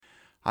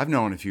I've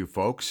known a few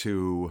folks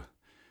who,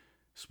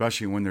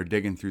 especially when they're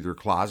digging through their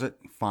closet,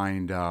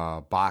 find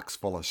a box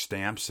full of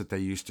stamps that they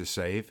used to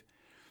save.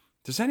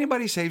 Does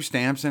anybody save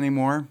stamps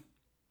anymore?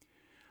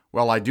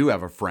 Well, I do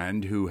have a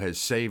friend who has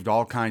saved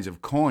all kinds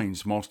of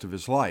coins most of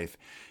his life,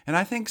 and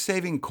I think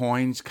saving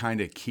coins kind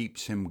of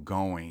keeps him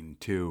going,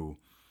 too.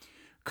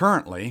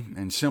 Currently,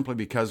 and simply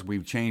because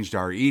we've changed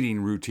our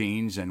eating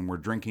routines and we're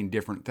drinking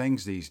different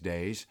things these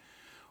days,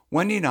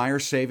 Wendy and I are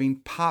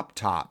saving Pop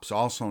Tops,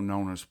 also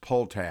known as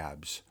pull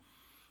tabs.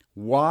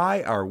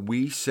 Why are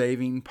we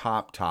saving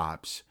Pop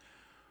Tops?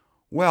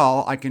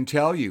 Well, I can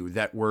tell you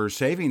that we're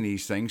saving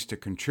these things to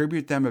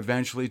contribute them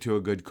eventually to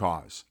a good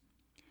cause.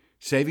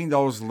 Saving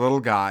those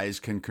little guys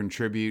can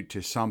contribute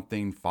to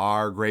something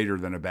far greater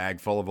than a bag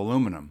full of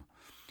aluminum,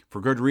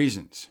 for good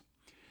reasons.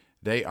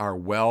 They are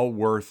well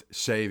worth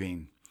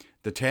saving.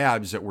 The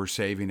tabs that we're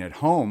saving at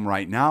home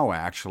right now,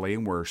 actually,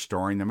 we're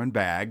storing them in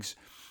bags,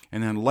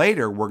 and then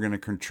later we're going to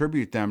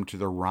contribute them to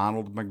the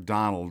Ronald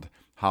McDonald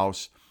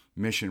House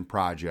Mission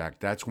Project.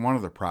 That's one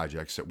of the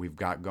projects that we've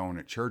got going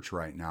at church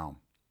right now.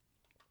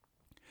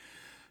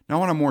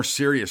 Now, on a more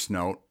serious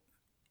note,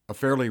 a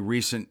fairly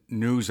recent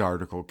news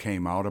article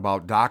came out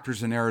about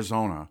doctors in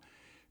Arizona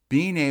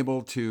being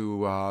able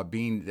to,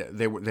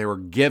 they were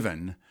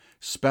given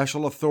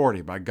special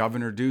authority by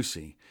Governor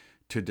Ducey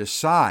to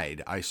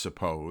decide, I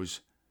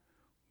suppose,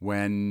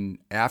 when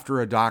after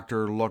a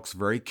doctor looks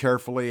very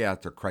carefully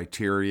at the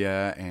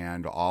criteria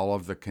and all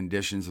of the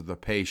conditions of the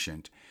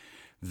patient,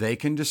 they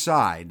can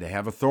decide, they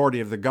have authority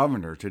of the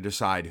governor to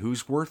decide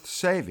who's worth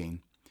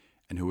saving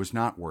and who is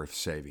not worth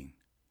saving,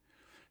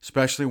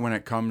 especially when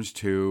it comes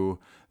to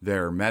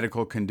their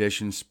medical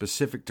conditions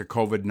specific to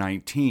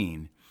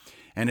COVID-19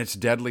 and its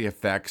deadly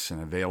effects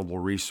and available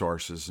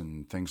resources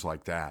and things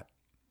like that.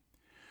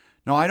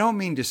 Now, I don't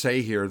mean to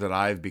say here that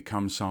I've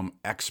become some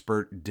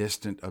expert,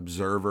 distant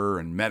observer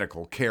and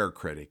medical care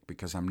critic,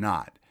 because I'm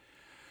not.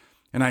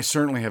 And I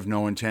certainly have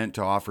no intent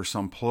to offer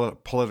some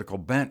political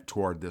bent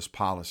toward this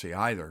policy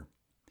either.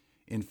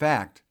 In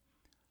fact,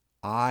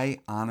 I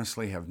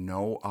honestly have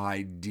no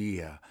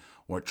idea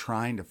what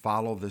trying to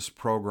follow this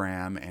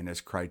program and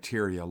its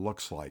criteria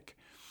looks like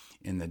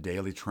in the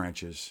daily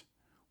trenches,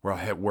 where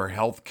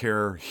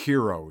healthcare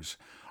heroes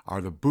are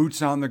the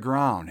boots on the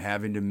ground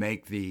having to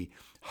make the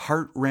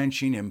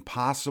heart-wrenching,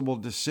 impossible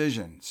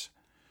decisions.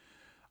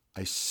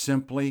 I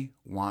simply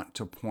want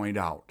to point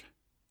out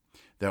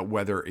that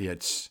whether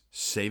it's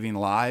saving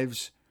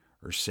lives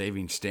or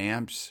saving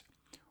stamps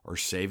or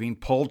saving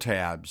pull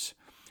tabs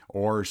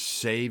or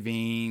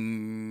saving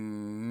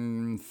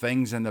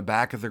things in the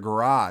back of the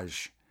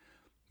garage,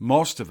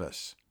 most of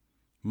us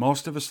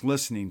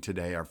listening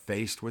today are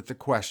faced with the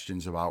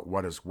questions about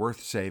what is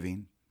worth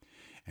saving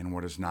and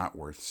what is not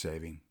worth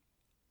saving.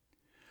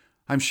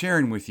 I'm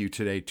sharing with you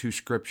today two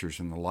scriptures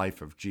in the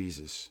life of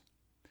Jesus.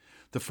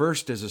 The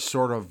first is a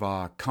sort of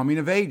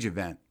coming-of-age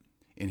event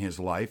in his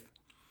life,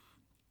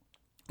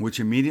 which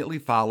immediately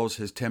follows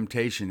his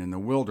temptation in the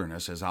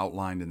wilderness as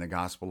outlined in the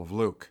Gospel of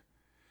Luke.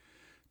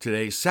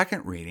 Today's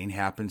second reading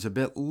happens a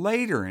bit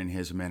later in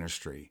his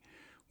ministry,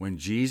 when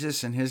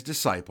Jesus and his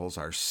disciples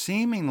are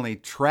seemingly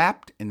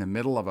trapped in the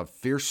middle of a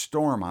fierce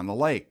storm on the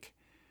lake.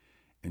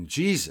 And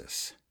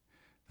Jesus,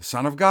 the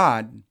Son of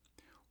God,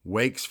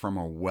 wakes from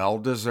a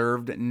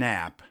well-deserved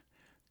nap,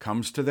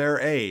 comes to their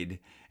aid,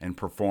 and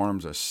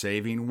performs a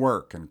saving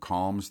work and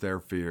calms their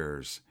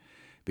fears.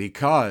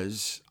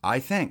 Because, I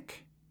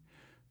think,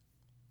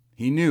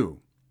 he knew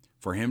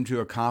for him to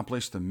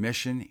accomplish the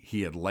mission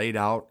he had laid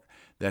out,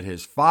 that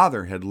his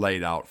Father had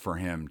laid out for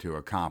him to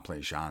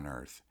accomplish on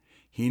earth.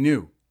 He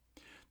knew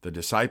the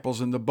disciples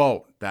in the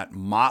boat, that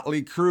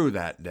motley crew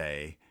that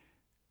day,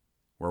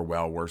 were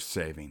well worth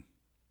saving.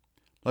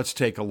 Let's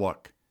take a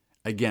look.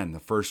 Again, the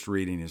first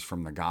reading is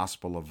from the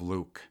Gospel of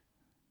Luke.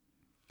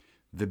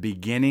 The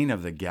beginning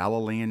of the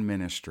Galilean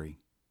ministry.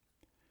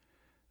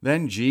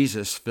 Then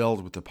Jesus,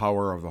 filled with the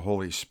power of the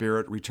Holy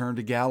Spirit, returned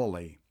to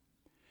Galilee,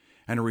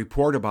 and a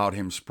report about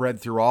him spread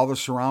through all the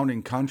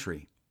surrounding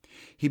country.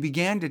 He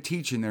began to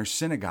teach in their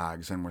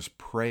synagogues and was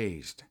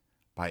praised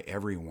by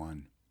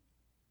everyone.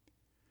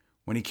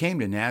 When he came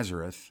to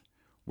Nazareth,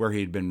 where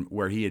he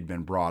had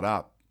been brought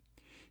up,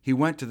 he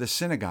went to the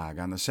synagogue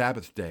on the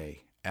Sabbath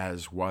day,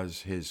 as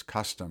was his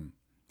custom.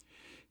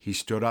 He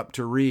stood up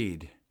to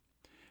read,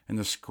 and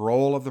the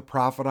scroll of the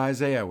prophet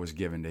Isaiah was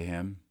given to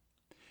him.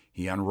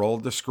 He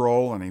unrolled the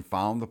scroll, and he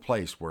found the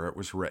place where it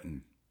was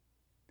written,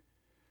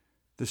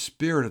 "The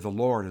Spirit of the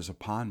Lord is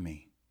upon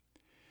me,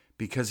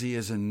 because he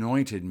has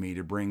anointed me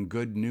to bring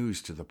good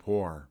news to the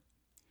poor.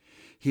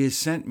 He has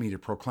sent me to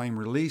proclaim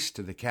release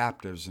to the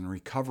captives and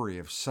recovery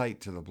of sight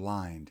to the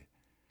blind,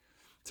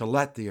 to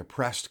let the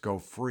oppressed go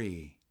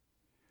free,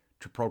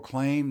 to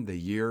proclaim the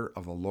year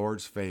of the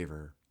Lord's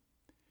favor."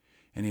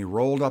 And he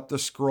rolled up the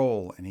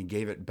scroll, and he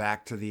gave it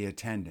back to the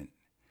attendant,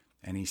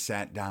 and he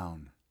sat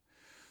down.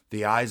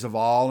 The eyes of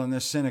all in the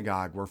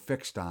synagogue were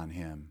fixed on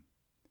him.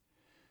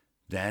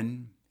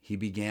 Then he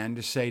began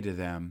to say to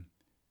them,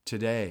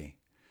 "Today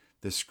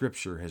the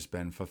scripture has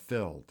been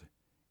fulfilled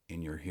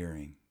in your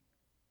hearing."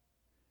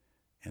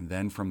 And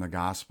then from the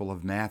Gospel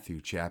of Matthew,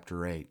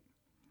 chapter 8.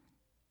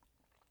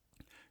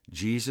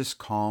 Jesus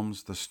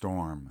calms the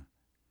storm.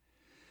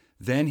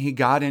 Then he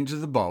got into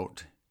the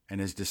boat,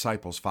 and his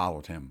disciples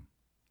followed him.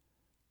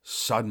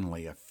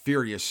 Suddenly, a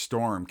furious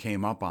storm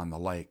came up on the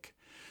lake,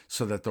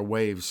 so that the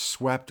waves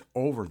swept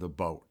over the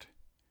boat.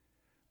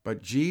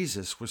 But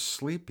Jesus was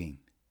sleeping.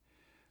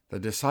 The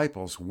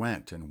disciples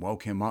went and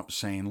woke him up,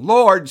 saying,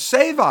 "Lord,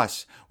 save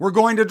us! We're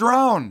going to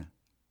drown!"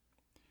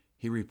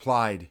 He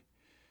replied,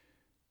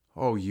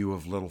 "Oh, you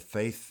of little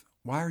faith,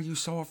 why are you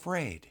so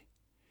afraid?"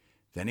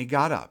 Then he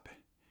got up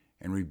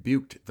and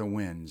rebuked the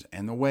winds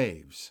and the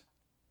waves,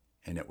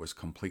 and it was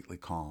completely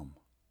calm.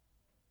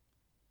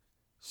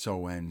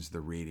 So ends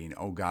the reading.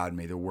 O God,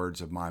 may the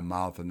words of my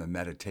mouth and the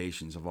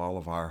meditations of all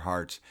of our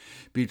hearts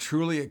be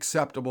truly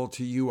acceptable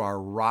to you, our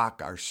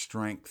rock, our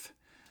strength,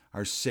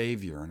 our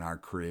Savior, and our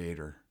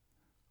Creator.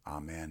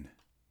 Amen.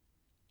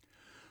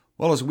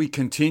 Well, as we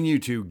continue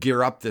to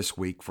gear up this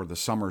week for the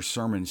summer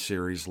sermon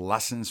series,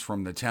 Lessons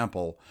from the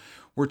Temple,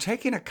 we're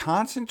taking a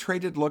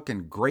concentrated look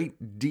in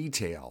great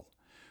detail.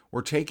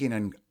 We're taking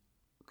an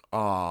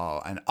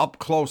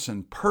up-close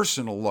and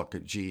personal look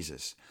at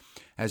Jesus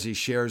as he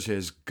shares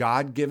his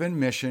God-given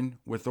mission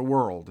with the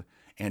world.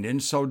 And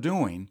in so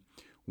doing,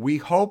 we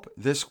hope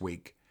this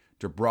week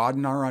to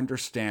broaden our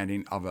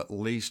understanding of at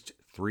least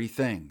three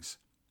things.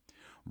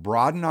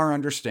 Broaden our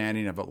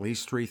understanding of at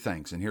least three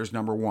things. And here's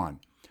number one.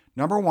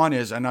 Number one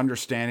is an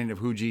understanding of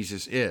who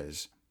Jesus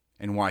is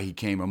and why he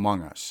came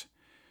among us.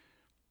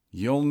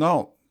 You'll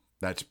note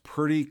that's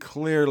pretty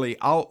clearly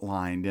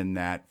outlined in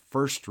that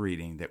first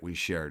reading that we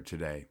shared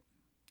today.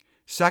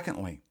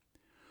 Secondly,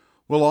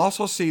 we'll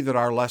also see that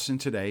our lesson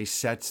today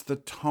sets the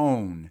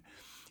tone.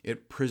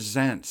 It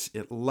presents,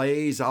 it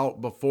lays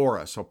out before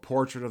us a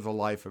portrait of the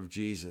life of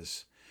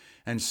Jesus.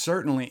 And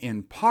certainly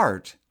in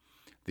part,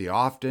 the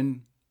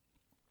often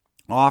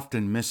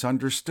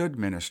misunderstood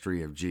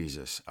ministry of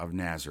Jesus of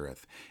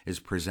Nazareth is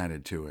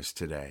presented to us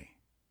today.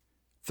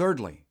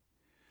 Thirdly,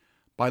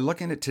 by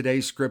looking at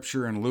today's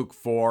scripture in Luke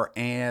 4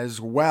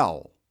 as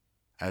well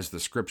as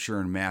the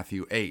scripture in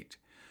Matthew 8,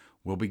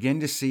 we'll begin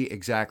to see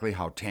exactly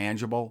how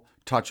tangible,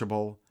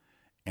 touchable,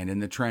 and in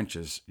the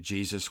trenches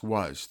Jesus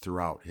was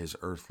throughout his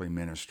earthly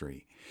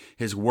ministry.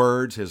 His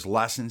words, his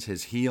lessons,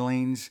 his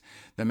healings,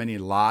 the many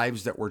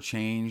lives that were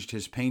changed,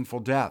 his painful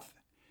death,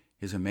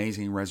 his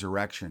amazing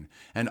resurrection.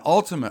 And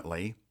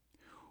ultimately,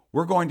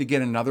 we're going to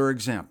get another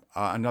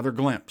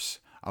glimpse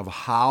of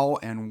how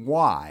and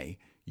why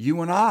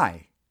you and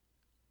I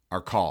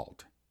are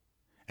called.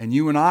 And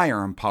you and I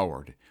are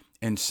empowered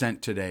and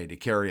sent today to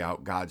carry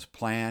out God's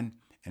plan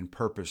and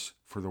purpose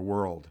for the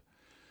world.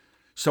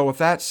 So with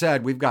that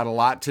said, we've got a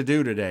lot to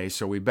do today,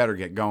 so we better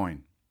get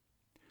going.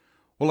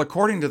 Well,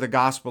 according to the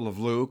Gospel of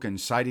Luke, and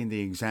citing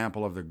the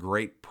example of the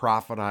great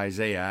prophet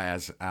Isaiah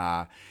as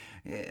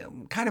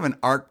kind of an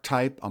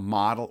archetype, a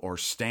model, or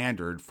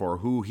standard for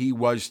who he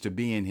was to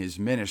be in his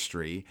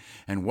ministry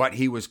and what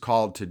he was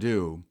called to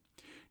do,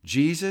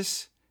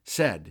 Jesus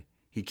said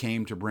he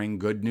came to bring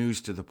good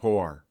news to the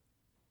poor.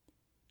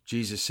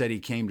 Jesus said he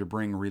came to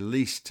bring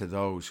release to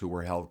those who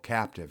were held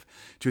captive,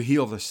 to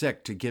heal the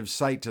sick, to give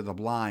sight to the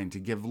blind, to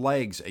give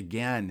legs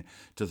again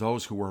to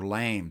those who were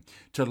lame,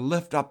 to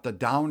lift up the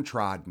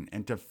downtrodden,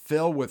 and to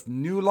fill with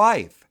new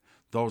life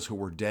those who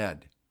were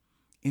dead.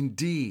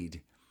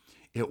 Indeed,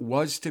 it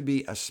was to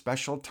be a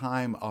special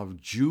time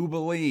of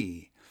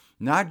jubilee,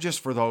 not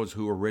just for those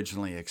who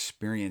originally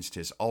experienced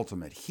his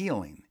ultimate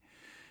healing,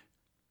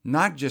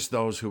 not just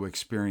those who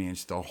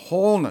experienced the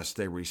wholeness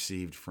they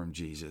received from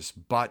Jesus,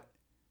 but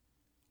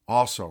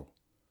also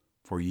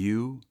for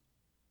you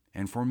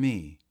and for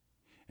me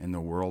and the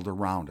world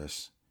around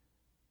us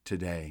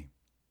today.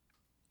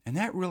 And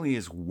that really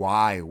is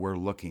why we're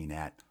looking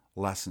at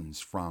lessons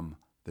from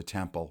the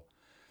temple.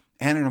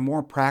 And in a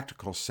more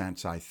practical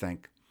sense, I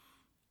think,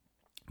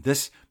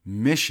 this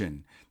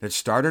mission that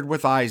started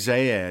with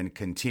Isaiah and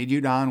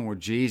continued on with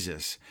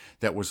Jesus,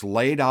 that was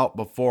laid out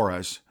before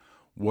us,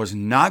 was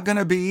not going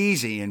to be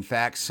easy. In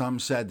fact, some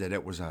said that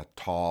it was a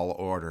tall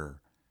order.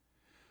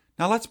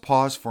 Now let's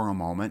pause for a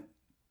moment.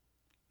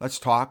 Let's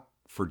talk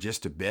for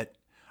just a bit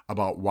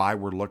about why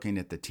we're looking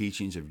at the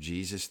teachings of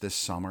Jesus this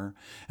summer,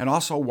 and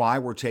also why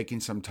we're taking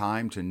some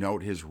time to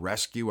note his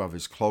rescue of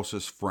his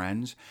closest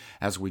friends,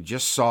 as we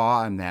just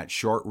saw in that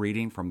short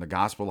reading from the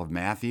Gospel of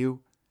Matthew.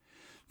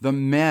 The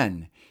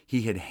men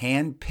he had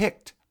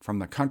handpicked from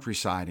the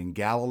countryside in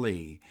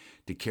Galilee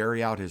to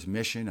carry out his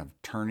mission of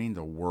turning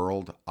the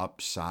world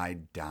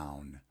upside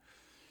down.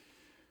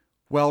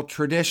 Well,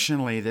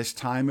 traditionally, this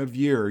time of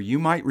year, you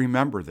might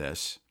remember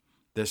these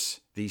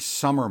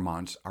summer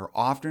months are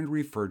often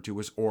referred to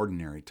as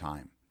ordinary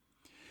time.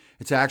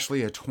 It's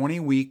actually a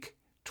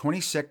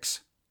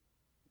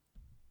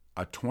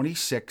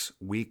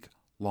 26-week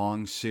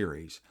long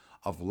series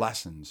of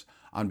lessons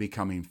on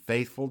becoming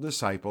faithful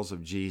disciples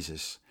of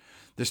Jesus.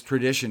 This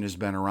tradition has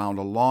been around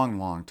a long,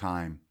 long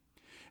time.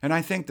 And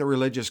I think the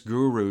religious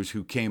gurus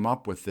who came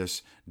up with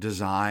this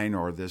design,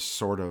 or this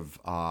sort of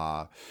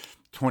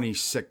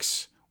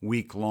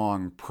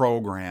 26-week-long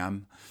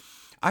program,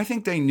 I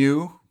think they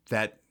knew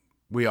that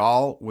we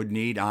all would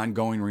need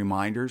ongoing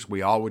reminders.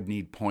 We all would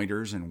need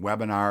pointers and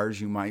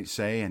webinars, you might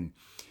say, and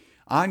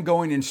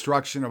ongoing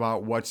instruction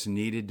about what's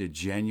needed to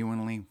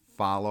genuinely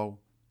follow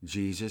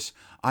Jesus.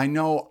 I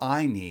know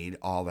I need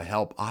all the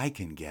help I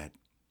can get.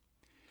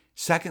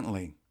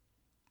 Secondly,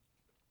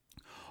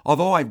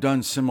 although I've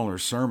done similar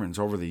sermons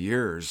over the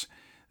years,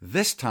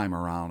 this time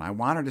around I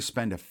wanted to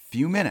spend a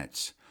few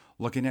minutes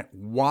looking at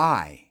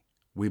why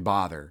we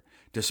bother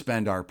to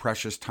spend our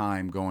precious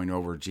time going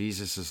over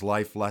Jesus'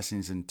 life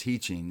lessons and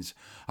teachings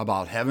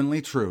about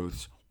heavenly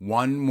truths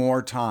one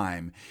more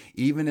time,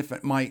 even if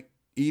it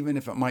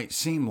might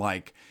seem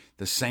like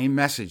the same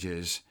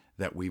messages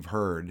that we've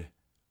heard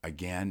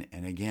again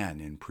and again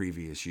in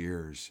previous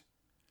years.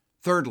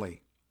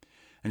 Thirdly,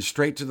 and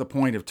straight to the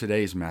point of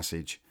today's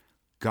message,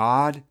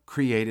 God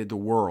created the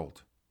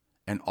world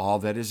and all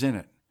that is in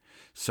it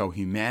so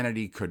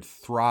humanity could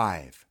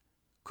thrive,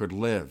 could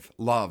live,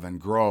 love, and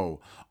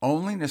grow,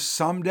 only to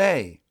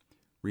someday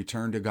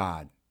return to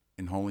God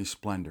in holy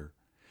splendor.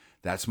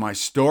 That's my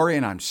story,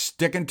 and I'm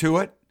sticking to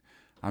it.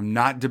 I'm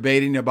not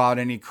debating about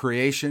any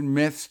creation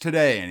myths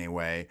today,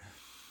 anyway.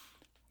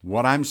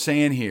 What I'm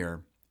saying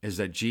here is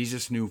that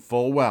Jesus knew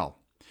full well,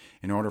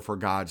 in order for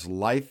God's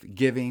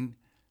life-giving,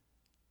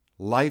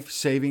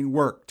 life-saving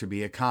work to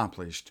be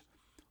accomplished,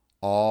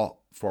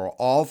 for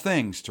all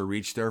things to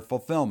reach their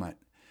fulfillment,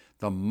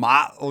 the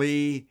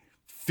motley,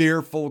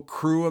 fearful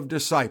crew of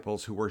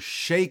disciples who were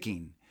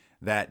shaking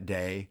that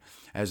day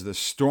as the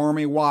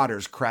stormy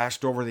waters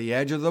crashed over the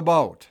edge of the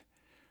boat,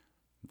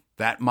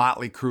 that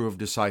motley crew of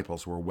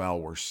disciples were well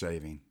worth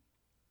saving.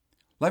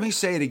 Let me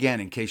say it again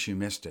in case you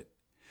missed it.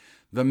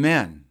 The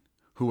men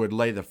who would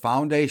lay the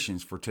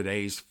foundations for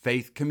today's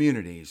faith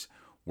communities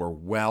were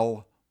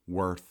well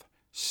worth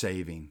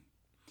saving.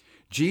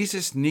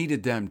 Jesus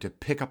needed them to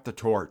pick up the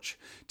torch,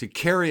 to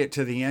carry it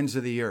to the ends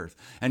of the earth,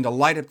 and to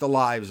light up the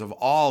lives of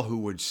all who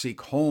would seek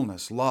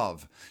wholeness,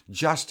 love,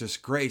 justice,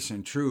 grace,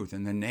 and truth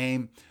in the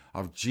name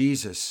of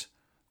Jesus,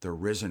 the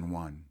risen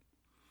one.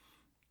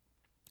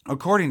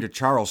 According to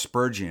Charles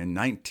Spurgeon,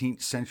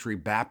 19th century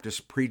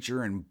Baptist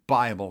preacher and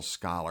Bible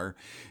scholar,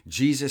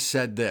 Jesus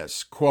said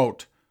this,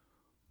 quote,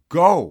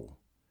 "Go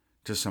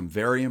to some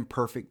very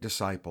imperfect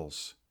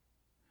disciples."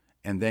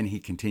 And then he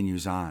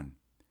continues on.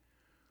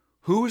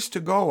 Who is to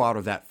go out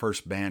of that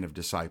first band of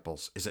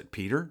disciples? Is it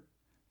Peter,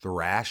 the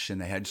rash and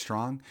the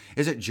headstrong?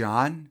 Is it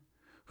John,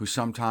 who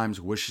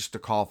sometimes wishes to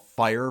call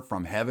fire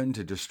from heaven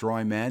to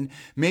destroy men?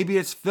 Maybe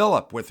it's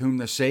Philip, with whom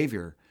the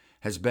Savior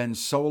has been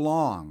so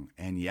long,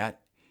 and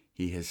yet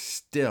he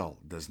still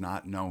does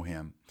not know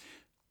him.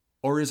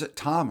 Or is it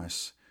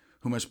Thomas,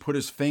 who must put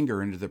his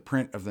finger into the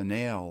print of the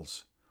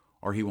nails,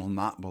 or he will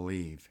not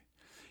believe?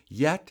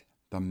 Yet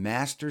the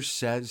Master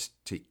says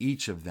to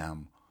each of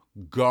them,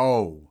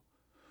 "Go.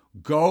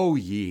 Go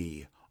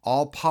ye,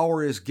 all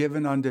power is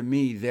given unto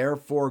me,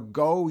 therefore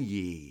go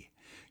ye.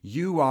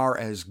 You are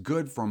as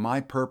good for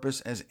my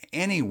purpose as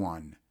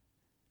anyone,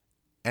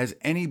 as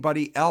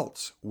anybody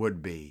else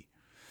would be.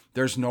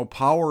 There's no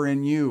power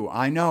in you,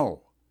 I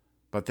know,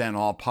 but then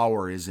all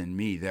power is in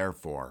me,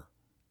 therefore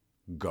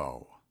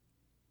go."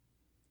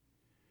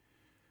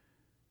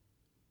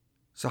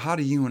 So how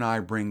do you and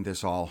I bring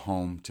this all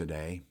home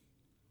today?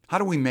 How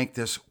do we make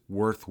this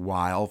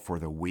worthwhile for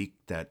the week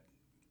that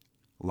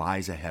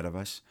lies ahead of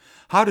us?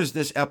 How does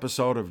this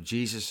episode of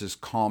Jesus'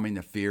 calming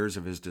the fears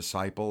of his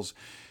disciples,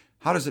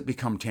 how does it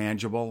become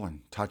tangible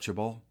and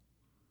touchable?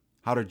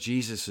 How does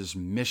Jesus'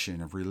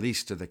 mission of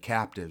release to the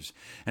captives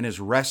and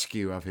his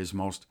rescue of his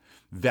most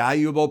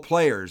valuable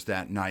players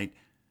that night,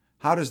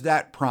 how does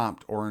that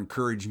prompt or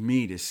encourage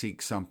me to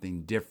seek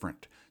something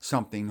different,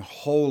 something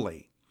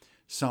holy,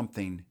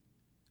 something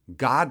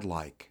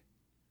godlike,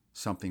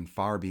 something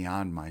far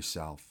beyond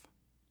myself?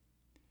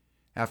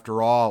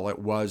 After all, it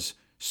was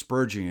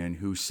Spurgeon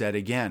who said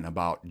again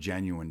about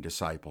genuine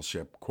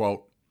discipleship,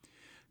 quote,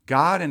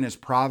 "God in his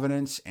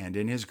providence and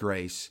in his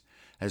grace,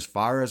 as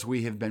far as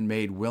we have been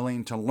made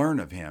willing to learn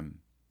of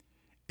him,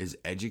 is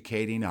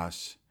educating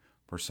us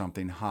for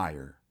something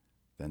higher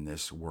than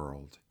this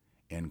world."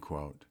 End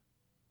quote.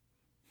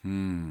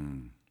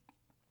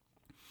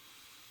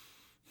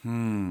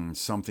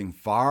 Something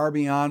far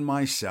beyond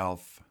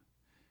myself,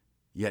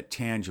 yet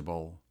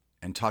tangible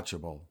and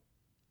touchable.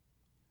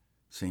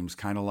 Seems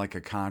kind of like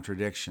a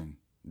contradiction,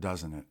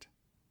 doesn't it?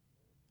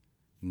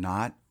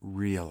 Not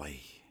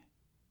really.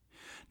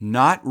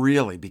 Not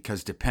really,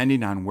 because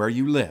depending on where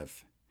you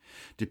live,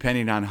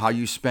 depending on how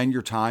you spend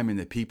your time and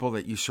the people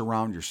that you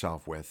surround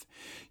yourself with,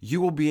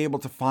 you will be able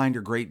to find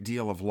a great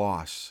deal of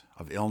loss,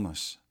 of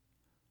illness,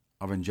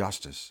 of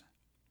injustice,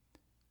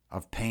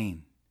 of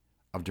pain,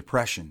 of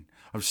depression,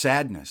 of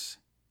sadness,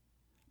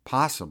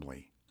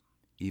 possibly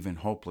even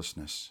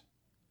hopelessness.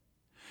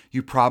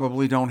 You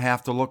probably don't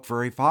have to look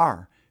very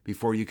far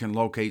before you can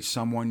locate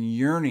someone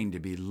yearning to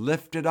be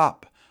lifted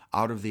up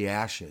out of the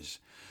ashes,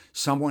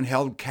 someone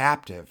held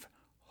captive,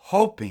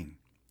 hoping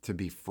to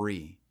be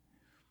free.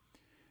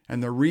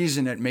 And the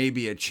reason it may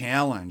be a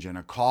challenge and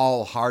a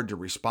call hard to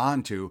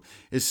respond to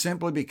is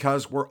simply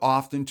because we're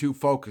often too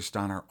focused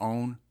on our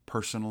own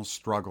personal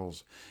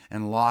struggles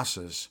and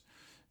losses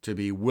to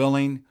be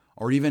willing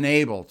or even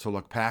able to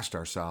look past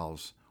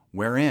ourselves.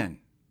 Wherein,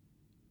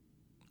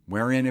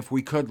 if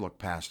we could look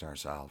past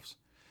ourselves,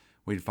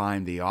 we'd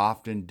find the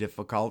often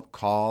difficult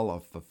call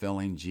of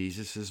fulfilling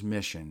Jesus'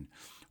 mission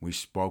we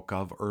spoke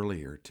of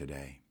earlier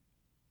today.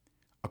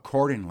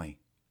 Accordingly,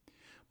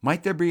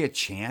 might there be a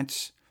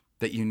chance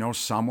that you know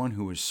someone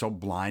who is so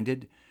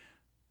blinded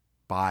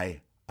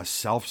by a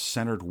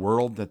self-centered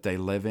world that they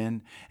live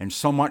in, and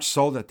so much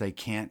so that they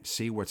can't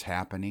see what's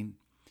happening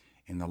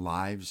in the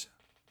lives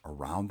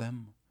around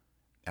them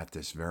at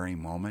this very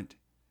moment?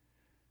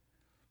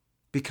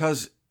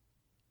 Because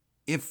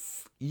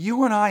if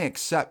you and I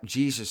accept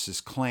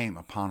Jesus' claim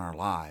upon our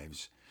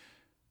lives,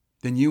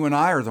 then you and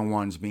I are the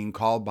ones being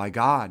called by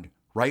God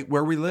right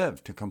where we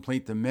live to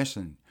complete the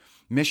mission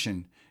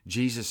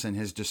Jesus and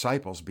his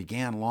disciples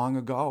began long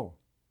ago.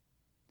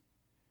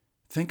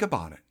 Think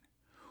about it.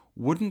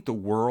 Wouldn't the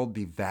world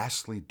be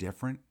vastly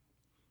different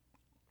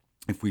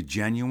if we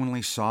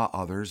genuinely saw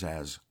others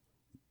as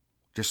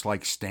just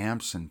like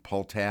stamps and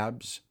pull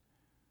tabs,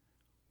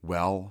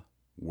 well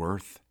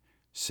worth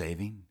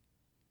saving?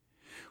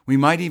 We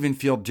might even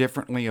feel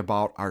differently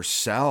about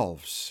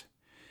ourselves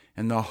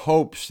and the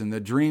hopes and the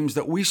dreams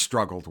that we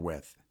struggled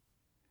with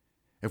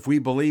if we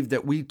believed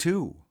that we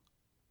too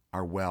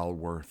are well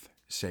worth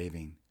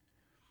saving.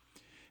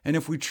 And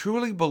if we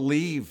truly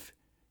believe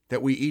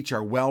that we each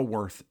are well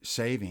worth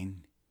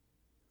saving,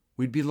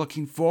 we'd be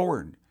looking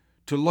forward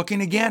to looking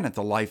again at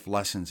the life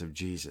lessons of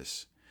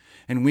Jesus.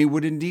 And we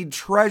would indeed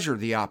treasure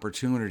the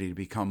opportunity to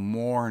become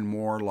more and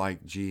more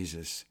like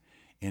Jesus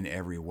in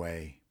every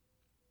way.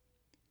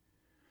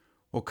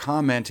 Well,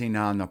 commenting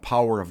on the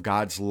power of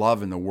God's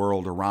love in the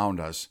world around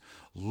us,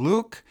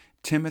 Luke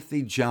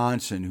Timothy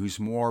Johnson, who's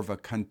more of a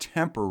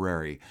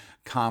contemporary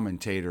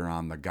commentator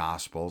on the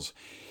Gospels,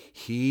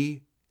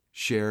 he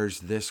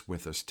shares this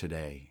with us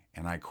today,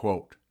 and I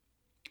quote,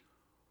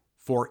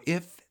 "For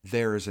if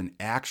there is an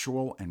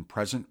actual and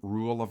present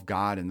rule of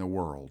God in the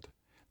world,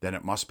 then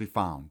it must be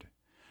found,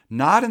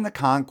 not in the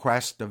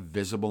conquest of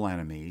visible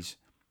enemies,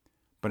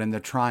 but in the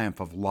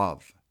triumph of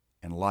love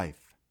and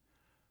life,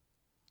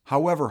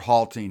 however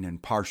halting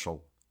and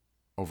partial,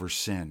 over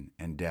sin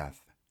and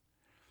death.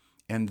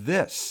 And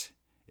this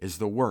is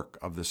the work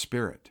of the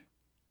Spirit.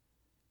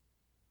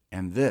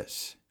 And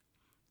this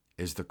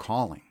is the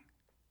calling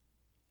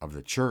of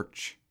the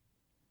church.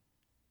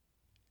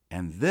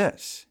 And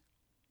this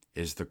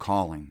is the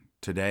calling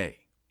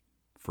today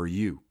for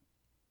you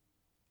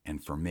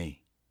and for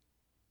me."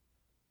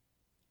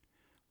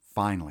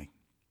 Finally,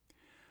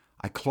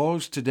 I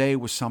close today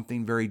with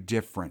something very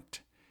different.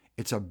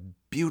 It's a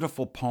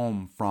beautiful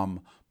poem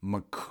from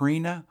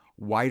Macrina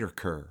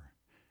Wiederkehr,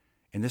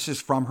 and this is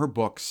from her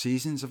book,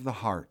 Seasons of the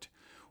Heart,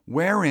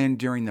 wherein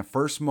during the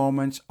first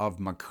moments of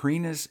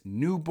Macrina's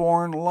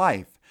newborn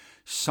life,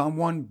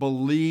 someone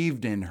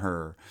believed in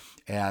her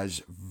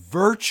as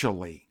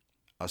virtually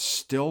a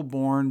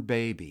stillborn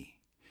baby.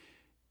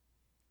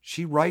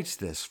 She writes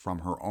this from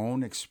her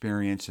own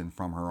experience and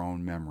from her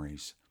own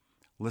memories.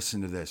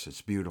 Listen to this,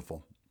 it's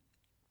beautiful.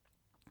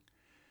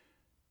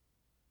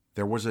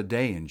 "There was a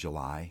day in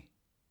July,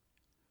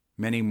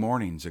 many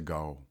mornings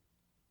ago,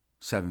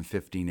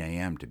 7:15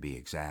 a.m. to be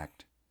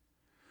exact,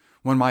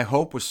 when my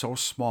hope was so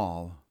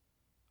small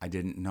I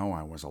didn't know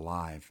I was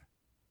alive.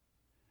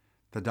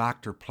 The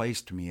doctor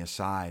placed me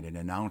aside and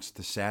announced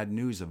the sad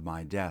news of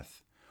my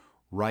death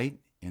right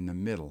in the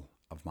middle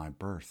of my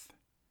birth.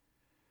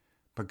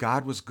 But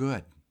God was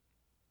good,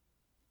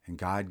 and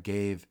God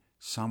gave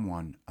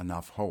someone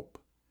enough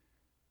hope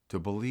to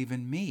believe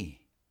in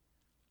me.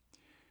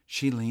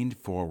 She leaned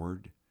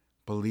forward,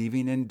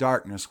 believing in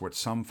darkness what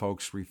some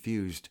folks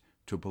refused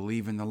to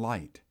believe in the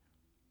light.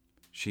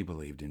 She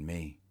believed in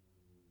me.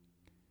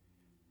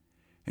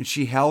 And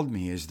she held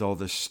me as though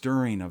the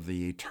stirring of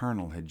the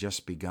eternal had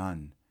just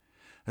begun,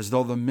 as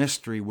though the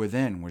mystery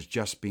within was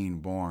just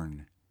being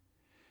born.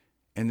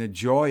 In the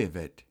joy of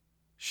it,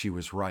 she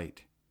was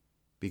right.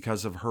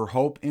 Because of her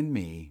hope in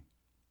me,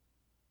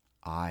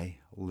 I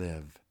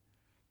live.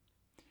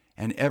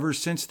 And ever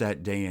since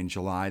that day in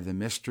July, the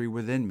mystery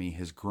within me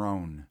has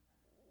grown.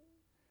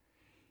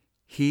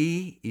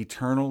 He,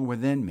 eternal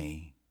within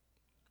me,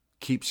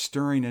 keeps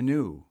stirring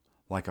anew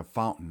like a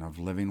fountain of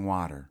living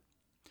water,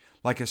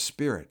 like a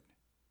spirit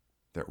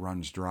that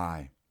runs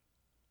dry.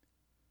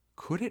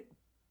 Could it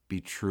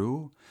be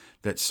true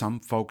that some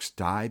folks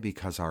die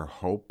because our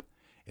hope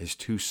is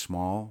too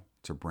small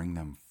to bring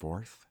them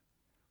forth?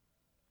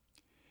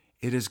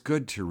 It is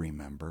good to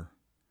remember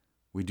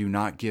we do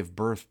not give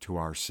birth to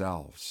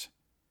ourselves.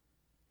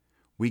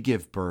 We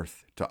give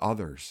birth to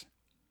others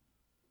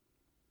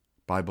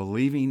by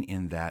believing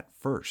in that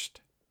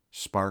first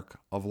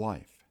spark of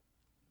life,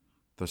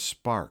 the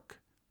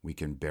spark we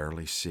can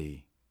barely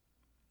see.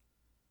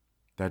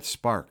 That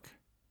spark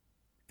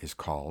is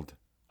called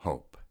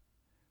hope.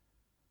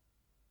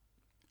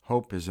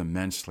 Hope is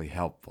immensely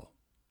helpful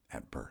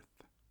at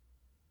birth.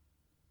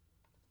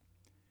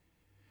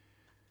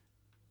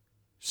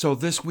 So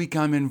this week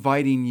I'm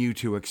inviting you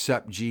to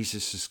accept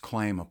Jesus'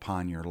 claim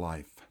upon your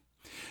life.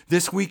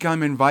 This week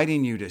I'm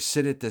inviting you to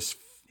sit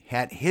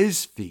at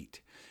his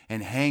feet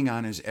and hang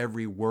on his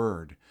every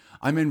word.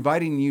 I'm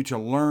inviting you to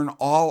learn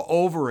all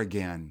over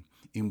again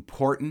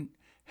important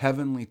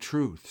heavenly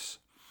truths.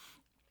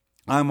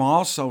 I'm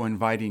also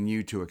inviting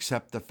you to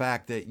accept the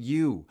fact that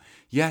you,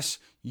 yes,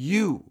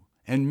 you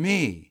and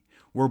me,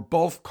 were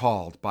both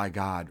called by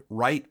God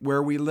right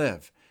where we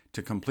live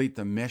to complete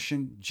the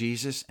mission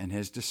Jesus and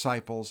his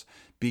disciples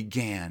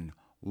began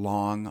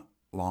long,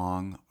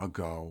 long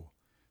ago.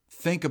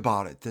 Think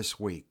about it this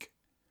week.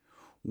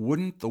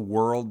 Wouldn't the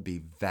world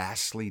be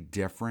vastly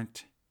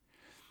different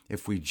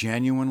if we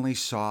genuinely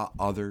saw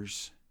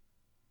others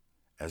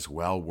as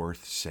well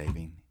worth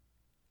saving?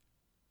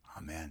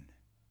 Amen.